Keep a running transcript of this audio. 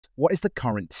what is the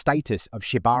current status of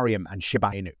Shibarium and Shiba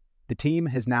Inu? The team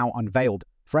has now unveiled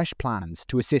fresh plans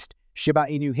to assist Shiba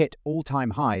Inu hit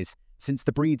all-time highs since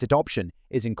the breed's adoption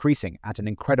is increasing at an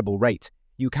incredible rate.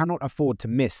 You cannot afford to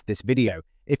miss this video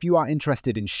if you are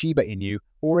interested in Shiba Inu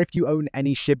or if you own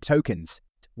any Shib tokens.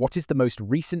 What is the most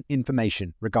recent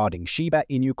information regarding Shiba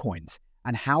Inu coins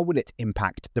and how will it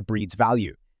impact the breed's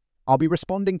value? I'll be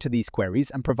responding to these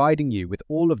queries and providing you with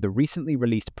all of the recently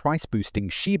released price-boosting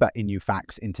Shiba Inu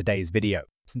facts in today's video.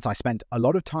 Since I spent a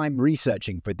lot of time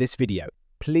researching for this video,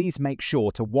 please make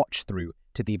sure to watch through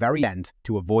to the very end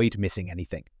to avoid missing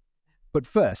anything. But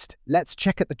first, let's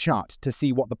check at the chart to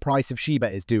see what the price of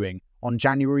Shiba is doing on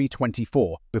January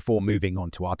 24 before moving on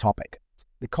to our topic.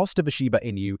 The cost of a Shiba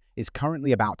Inu is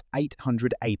currently about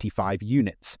 885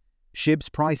 units. Shib's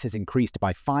price has increased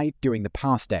by 5 during the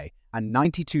past day, and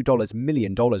 $92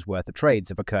 million worth of trades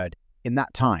have occurred in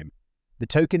that time. The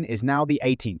token is now the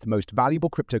 18th most valuable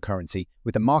cryptocurrency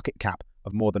with a market cap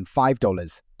of more than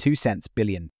 $5.02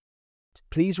 billion.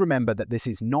 Please remember that this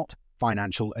is not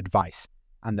financial advice,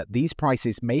 and that these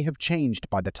prices may have changed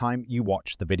by the time you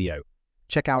watch the video.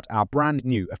 Check out our brand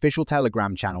new official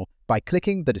Telegram channel by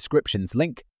clicking the description's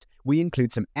link. We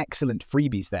include some excellent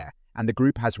freebies there, and the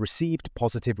group has received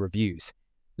positive reviews.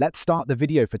 Let's start the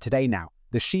video for today now.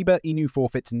 The Shiba Inu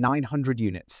forfeits 900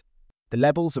 units. The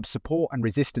levels of support and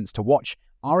resistance to watch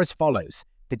are as follows.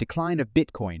 The decline of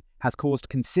Bitcoin has caused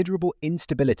considerable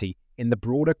instability in the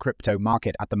broader crypto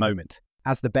market at the moment.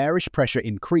 As the bearish pressure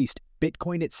increased,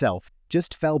 Bitcoin itself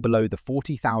just fell below the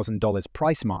 $40,000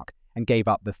 price mark and gave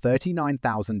up the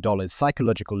 $39,000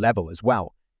 psychological level as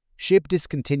well. Shib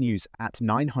discontinues at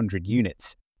 900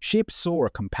 units. Shib saw a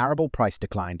comparable price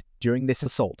decline during this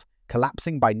assault,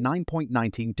 collapsing by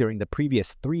 9.19 during the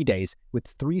previous 3 days with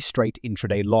 3 straight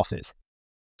intraday losses.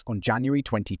 On January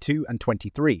 22 and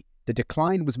 23, the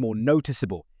decline was more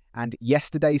noticeable, and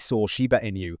yesterday saw Shiba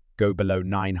Inu go below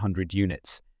 900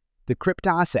 units. The crypto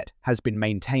asset has been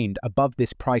maintained above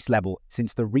this price level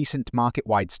since the recent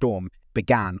market-wide storm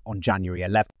began on January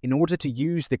 11. In order to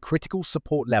use the critical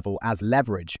support level as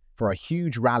leverage for a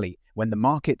huge rally when the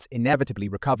markets inevitably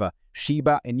recover,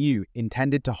 Shiba Inu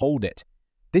intended to hold it.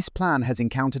 This plan has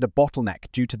encountered a bottleneck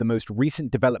due to the most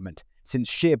recent development, since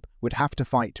Shib would have to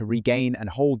fight to regain and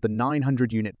hold the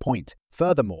 900 unit point.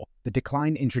 Furthermore, the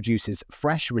decline introduces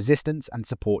fresh resistance and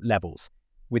support levels,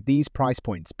 with these price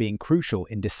points being crucial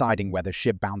in deciding whether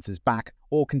Shib bounces back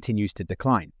or continues to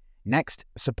decline. Next,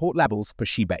 support levels for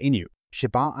Shiba Inu.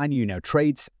 Shiba Inu now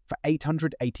trades for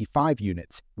 885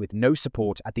 units, with no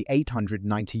support at the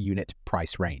 890 unit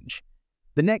price range.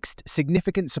 The next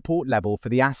significant support level for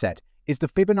the asset is the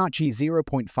Fibonacci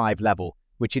 0.5 level,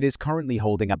 which it is currently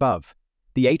holding above.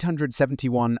 The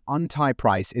 871 untie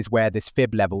price is where this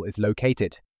fib level is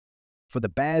located. For the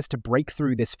bears to break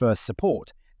through this first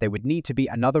support, there would need to be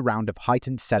another round of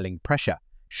heightened selling pressure.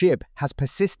 Shib has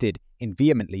persisted in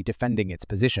vehemently defending its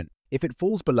position. If it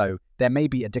falls below, there may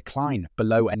be a decline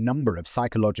below a number of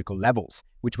psychological levels,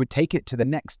 which would take it to the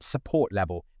next support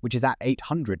level, which is at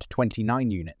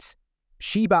 829 units.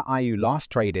 Shiba Inu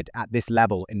last traded at this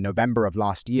level in November of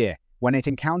last year, when it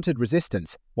encountered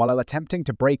resistance while attempting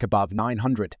to break above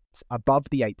 900. Above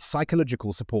the 8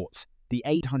 psychological supports, the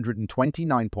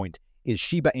 829 point is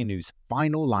Shiba Inu's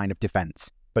final line of defense.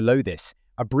 Below this,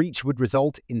 a breach would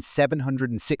result in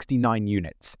 769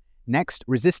 units. Next,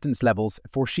 resistance levels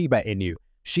for Shiba Inu.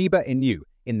 Shiba Inu,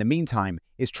 in the meantime,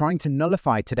 is trying to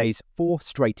nullify today's 4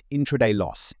 straight intraday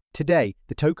loss. Today,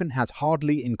 the token has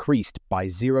hardly increased by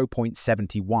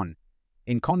 0.71.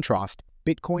 In contrast,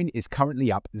 Bitcoin is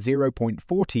currently up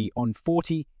 0.40 on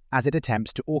 40 as it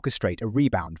attempts to orchestrate a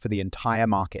rebound for the entire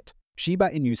market. Shiba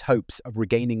Inu's hopes of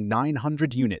regaining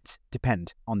 900 units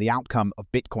depend on the outcome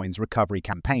of Bitcoin's recovery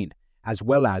campaign, as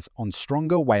well as on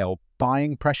stronger whale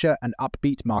buying pressure and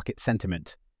upbeat market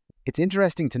sentiment. It's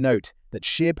interesting to note that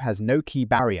Shib has no key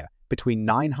barrier between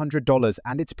 $900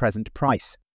 and its present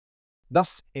price.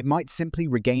 Thus, it might simply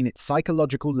regain its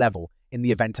psychological level in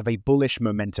the event of a bullish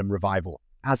momentum revival.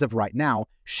 As of right now,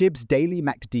 Shib's daily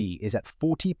MACD is at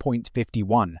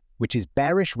 40.51, which is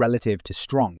bearish relative to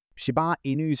strong. Shiba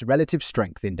Inu's relative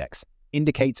strength index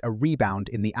indicates a rebound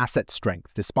in the asset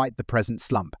strength despite the present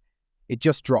slump. It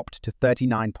just dropped to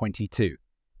 39.2.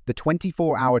 The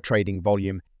 24-hour trading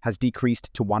volume has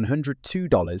decreased to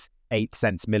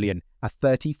 $102.08 million, a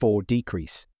 34%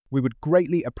 decrease. We would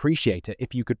greatly appreciate it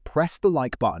if you could press the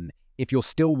like button if you're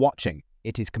still watching.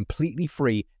 It is completely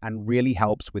free and really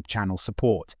helps with channel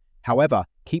support. However,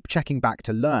 keep checking back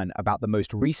to learn about the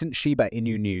most recent Shiba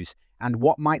Inu news and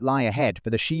what might lie ahead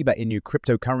for the Shiba Inu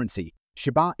cryptocurrency.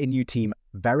 Shiba Inu team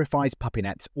verifies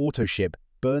Puppynet's AutoShib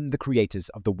burn the creators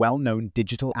of the well-known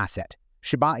digital asset,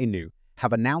 Shiba Inu,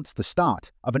 have announced the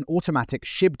start of an automatic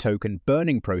Shib token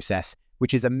burning process,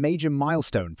 which is a major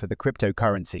milestone for the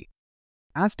cryptocurrency.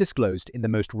 As disclosed in the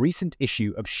most recent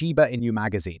issue of Shiba Inu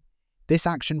magazine, this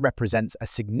action represents a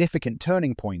significant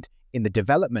turning point in the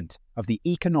development of the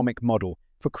economic model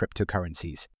for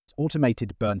cryptocurrencies. Its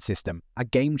automated burn system, a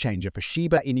game-changer for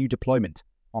Shiba Inu deployment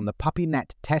on the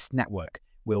PuppyNet test network,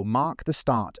 will mark the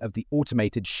start of the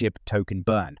automated Shib token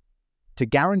burn. To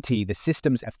guarantee the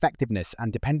system's effectiveness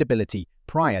and dependability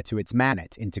prior to its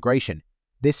mainnet integration,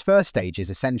 this first stage is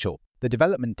essential. The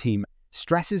development team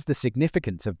stresses the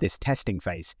significance of this testing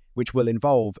phase, which will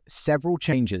involve several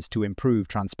changes to improve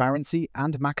transparency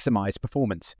and maximize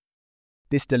performance.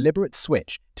 This deliberate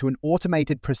switch to an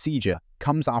automated procedure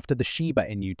comes after the Shiba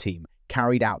Inu team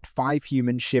carried out 5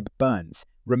 human Shib burns,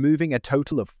 removing a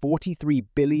total of 43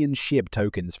 billion Shib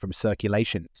tokens from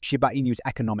circulation. Shiba Inu's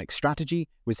economic strategy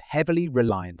was heavily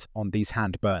reliant on these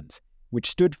hand burns, which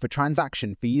stood for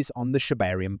transaction fees on the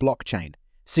Shibarium blockchain,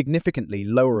 significantly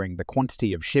lowering the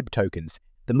quantity of Shib tokens.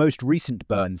 The most recent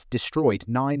burns destroyed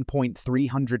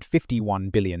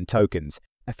 9.351 billion tokens,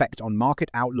 effect on market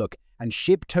outlook and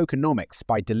Shib tokenomics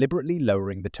by deliberately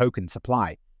lowering the token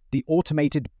supply. The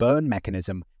automated burn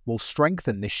mechanism will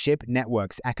strengthen the Shib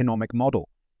network's economic model.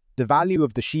 The value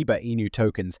of the Shiba Inu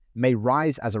tokens may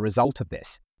rise as a result of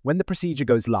this. When the procedure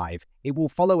goes live, it will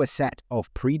follow a set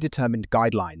of predetermined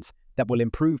guidelines that will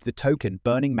improve the token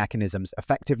burning mechanism's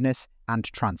effectiveness and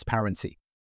transparency.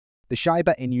 The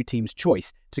Shiba Inu team's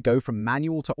choice to go from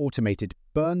manual to automated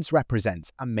burns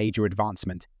represents a major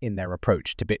advancement in their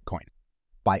approach to Bitcoin.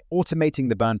 By automating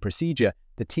the burn procedure,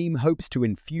 the team hopes to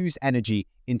infuse energy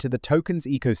into the token's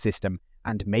ecosystem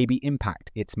and maybe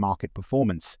impact its market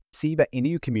performance. Shiba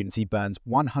Inu community burns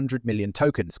 100 million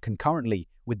tokens concurrently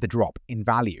with the drop in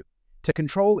value. To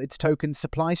control its token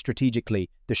supply strategically,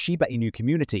 the Shiba Inu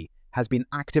community has been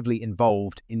actively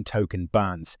involved in token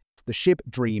burns. The Shib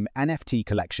Dream NFT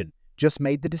collection just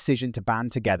made the decision to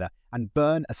band together and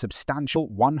burn a substantial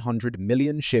 100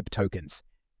 million Shib tokens.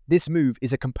 This move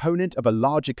is a component of a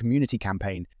larger community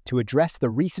campaign to address the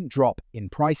recent drop in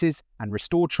prices and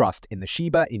restore trust in the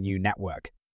Shiba Inu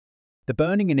network. The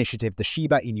burning initiative, the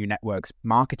Shiba Inu network's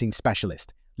marketing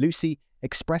specialist, Lucy,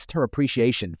 expressed her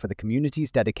appreciation for the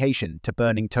community's dedication to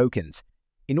burning tokens.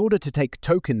 In order to take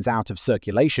tokens out of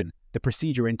circulation, the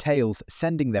procedure entails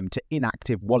sending them to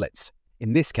inactive wallets.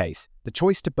 In this case, the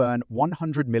choice to burn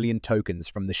 100 million tokens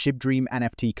from the Shib Dream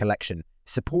NFT collection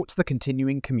supports the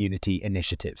continuing community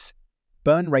initiatives.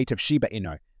 Burn rate of Shiba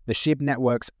Inu. The Shib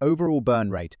network's overall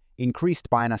burn rate increased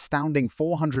by an astounding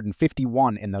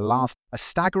 451 in the last. A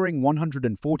staggering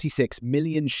 146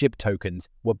 million Shib tokens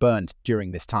were burned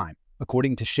during this time,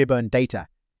 according to ShibEarn data.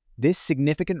 This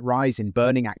significant rise in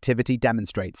burning activity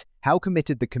demonstrates how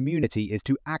committed the community is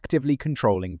to actively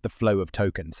controlling the flow of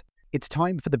tokens. It's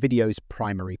time for the video's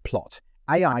primary plot.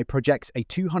 AI projects a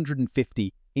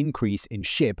 250 increase in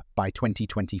Shib by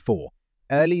 2024.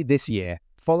 Early this year,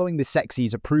 following the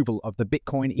SEC's approval of the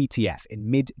Bitcoin ETF in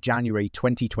mid-January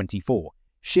 2024,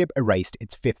 Shib erased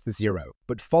its 5th zero.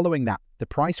 But following that, the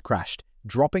price crashed,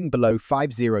 dropping below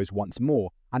 5 zeros once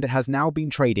more, and it has now been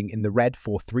trading in the red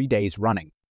for 3 days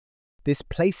running. This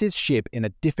places Shib in a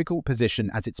difficult position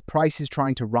as its price is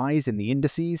trying to rise in the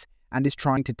indices and is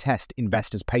trying to test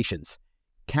investors' patience.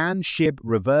 Can Shib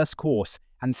reverse course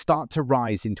and start to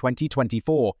rise in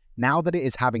 2024 now that it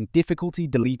is having difficulty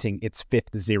deleting its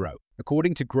 5th zero?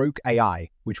 According to Grok AI,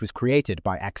 which was created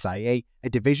by XIA, a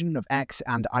division of X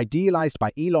and idealized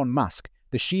by Elon Musk,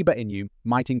 the Shiba Inu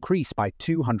might increase by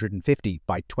 250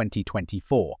 by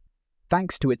 2024.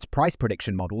 Thanks to its price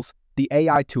prediction models, the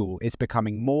AI tool is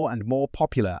becoming more and more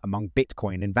popular among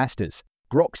Bitcoin investors.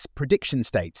 Grok's prediction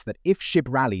states that if Shib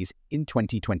rallies in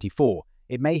 2024,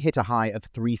 it may hit a high of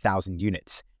 3,000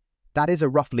 units. That is a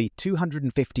roughly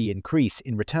 250 increase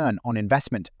in return on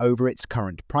investment over its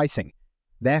current pricing.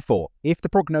 Therefore, if the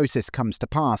prognosis comes to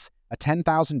pass, a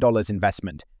 $10,000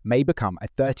 investment may become a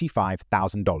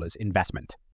 $35,000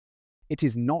 investment. It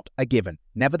is not a given,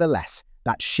 nevertheless,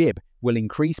 that Shib will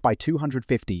increase by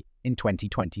 250 in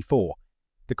 2024.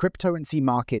 The cryptocurrency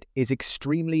market is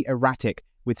extremely erratic,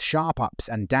 with sharp ups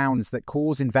and downs that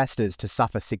cause investors to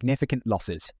suffer significant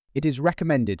losses. It is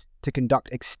recommended to conduct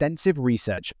extensive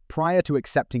research prior to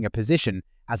accepting a position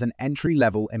as an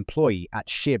entry-level employee at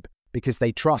Shib, because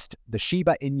they trust the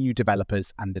Shiba Inu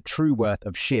developers and the true worth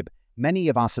of Shib. Many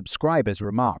of our subscribers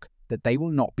remark that they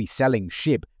will not be selling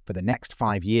Shib for the next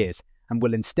 5 years and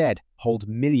will instead hold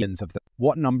millions of them.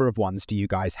 What number of ones do you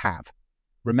guys have?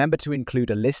 Remember to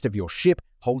include a list of your Shib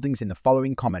holdings in the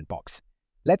following comment box.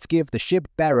 Let's give the Shib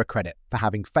bearer credit for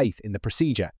having faith in the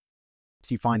procedure.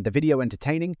 If you find the video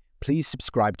entertaining, please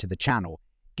subscribe to the channel,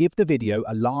 give the video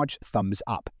a large thumbs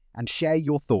up, and share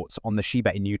your thoughts on the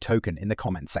Shiba Inu token in the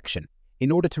comments section.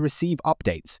 In order to receive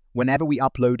updates whenever we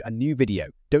upload a new video,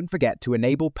 don't forget to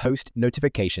enable post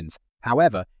notifications.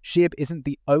 However, Shib isn't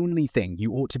the only thing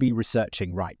you ought to be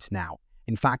researching right now.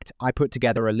 In fact, I put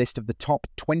together a list of the top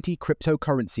 20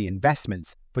 cryptocurrency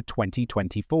investments for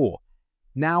 2024.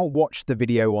 Now watch the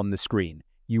video on the screen.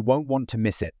 You won't want to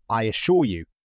miss it, I assure you.